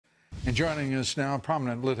And joining us now,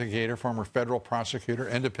 prominent litigator, former federal prosecutor,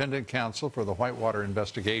 independent counsel for the Whitewater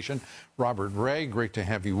investigation, Robert Ray. Great to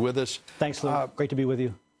have you with us. Thanks, Lou. Great to be with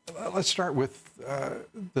you. Let's start with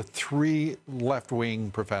the three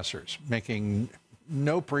left-wing professors making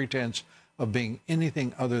no pretense of being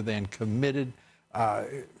anything other than committed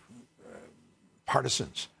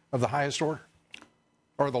partisans of the highest order,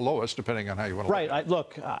 or the lowest, depending on how you want to look at it.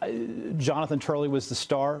 Look, Jonathan Turley was the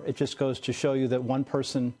star. It just goes to show you that one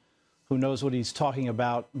person who knows what he's talking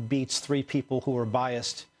about beats three people who are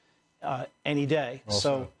biased any day. Also.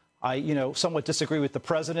 So I, somewhat disagree with the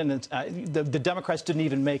president. And the Democrats didn't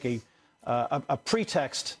even make a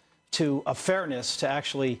pretext to a fairness to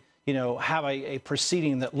actually, have a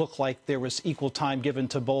proceeding that looked like there was equal time given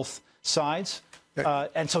to both sides.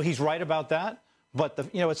 And so he's right about that. But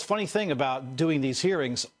it's a funny thing about doing these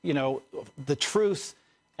hearings. The truth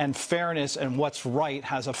and fairness and what's right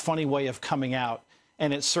has a funny way of coming out.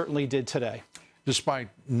 And it certainly did today. Despite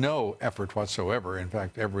no effort whatsoever, in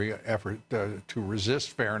fact, every effort to resist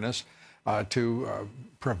fairness, to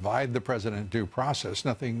provide the president due process,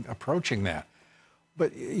 nothing approaching that.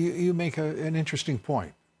 But you make an interesting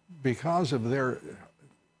point. Because of their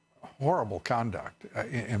horrible conduct,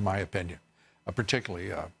 in my opinion,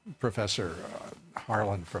 particularly Professor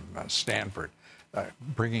Harlan from Stanford,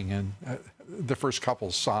 bringing in the first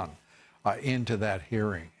couple's son into that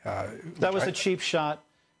hearing. That was a cheap shot,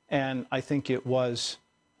 and I think it was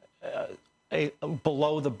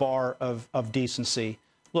below the bar of decency.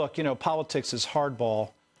 Look, politics is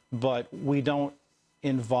hardball, but we don't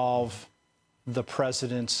involve the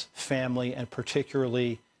president's family, and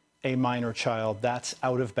particularly a minor child. That's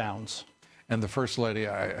out of bounds. And the First Lady,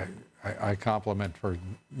 I compliment for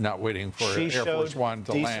not waiting for Air Force One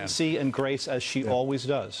to land. She showed decency and grace, as she always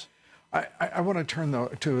does. I want to turn, though,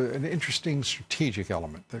 to an interesting strategic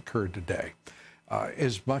element that occurred today.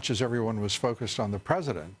 As much as everyone was focused on the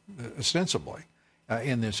president, ostensibly,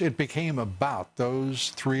 in this, it became about those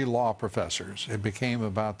three law professors. It became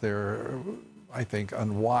about their, I think,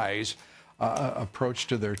 unwise approach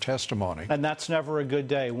to their testimony. And that's never a good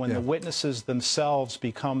day. When the witnesses themselves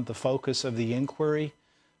become the focus of the inquiry,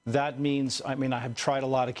 that means, I have tried a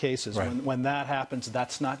lot of cases. Right. When that happens,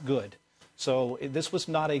 that's not good. So this was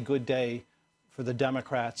not a good day for the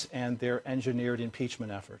Democrats and their engineered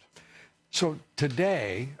impeachment effort. So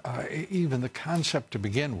today, even the concept to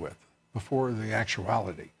begin with, before the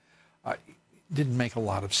actuality, didn't make a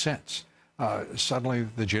lot of sense. Suddenly,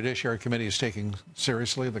 the Judiciary Committee is taking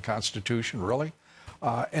seriously the Constitution, really?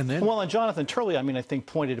 And then, well, and Jonathan Turley, I think,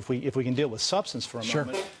 pointed, if we can deal with substance for a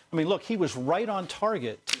moment. Look, he was right on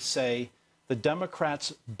target to say the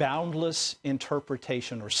Democrats' boundless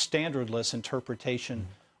interpretation or standardless interpretation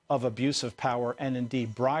of abuse of power and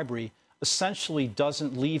indeed bribery essentially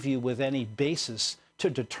doesn't leave you with any basis to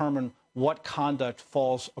determine what conduct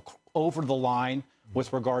falls over the line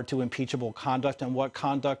with regard to impeachable conduct and what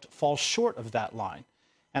conduct falls short of that line.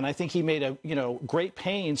 And I think he made great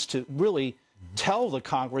pains to really tell the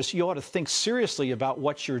Congress, you ought to think seriously about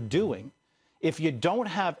what you're doing. If you don't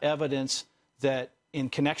have evidence that in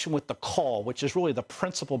connection with the call, which is really the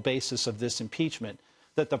principal basis of this impeachment,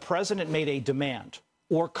 that the president made a demand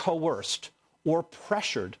or coerced or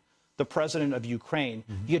pressured the president of Ukraine,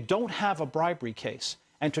 you don't have a bribery case.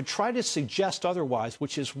 And to try to suggest otherwise,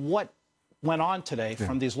 which is what went on today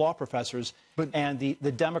from these law professors and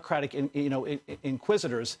the Democratic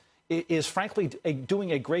inquisitors, is frankly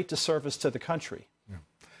doing a great disservice to the country. Yeah.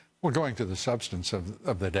 Well, going to the substance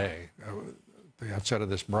of the day, the outset of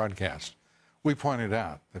this broadcast, we pointed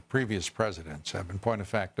out that previous presidents have, in point of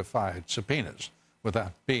fact, defied subpoenas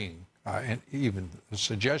without being even a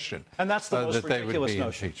suggestion. And that's the most ridiculous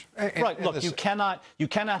notion. Right. Look, you cannot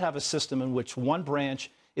have a system in which one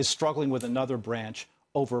branch is struggling with another branch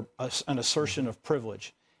over an assertion of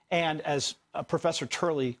privilege. And as Professor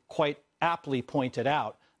Turley quite aptly pointed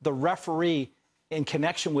out, the referee in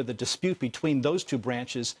connection with the dispute between those two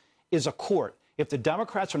branches is a court. If the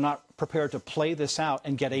Democrats are not prepared to play this out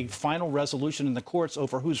and get a final resolution in the courts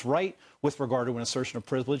over who's right with regard to an assertion of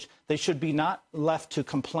privilege, they should be not left to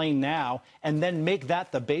complain now and then make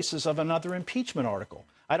that the basis of another impeachment article.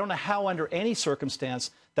 I don't know how under any circumstance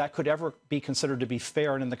that could ever be considered to be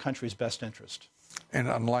fair and in the country's best interest. And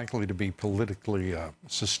unlikely to be politically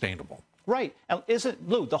sustainable. Right. And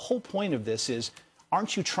Lou, the whole point of this is,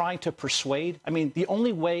 aren't you trying to persuade? The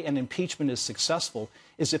only way an impeachment is successful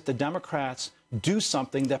is if the Democrats do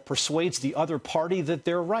something that persuades the other party that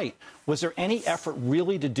they're right. Was there any effort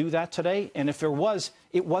really to do that today? And if there was,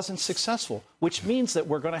 it wasn't successful, which means that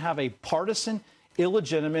we're going to have a partisan,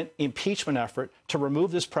 illegitimate impeachment effort to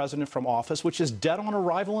remove this president from office, which is dead on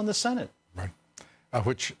arrival in the Senate. Right.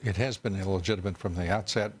 which it has been illegitimate from the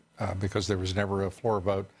outset because there was never a floor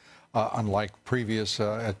vote, unlike previous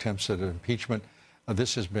attempts at impeachment.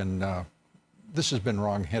 This has been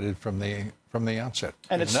wrong-headed from the outset.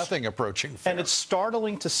 And it's nothing approaching fair. And it's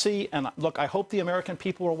startling to see. And look, I hope the American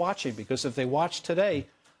people are watching, because if they watch today,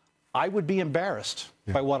 I would be embarrassed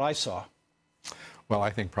by what I saw. Well, I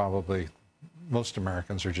think probably most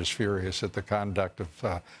Americans are just furious at the conduct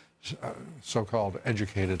of so-called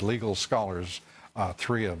educated legal scholars,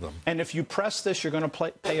 3 of them. And if you press this, you're going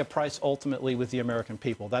to pay a price ultimately with the American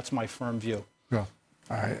people. That's my firm view. Well,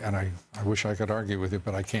 I wish I could argue with you,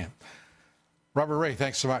 but I can't. Robert Ray,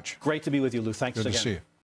 thanks so much. Great to be with you, Lou. Thanks again. Good to see you.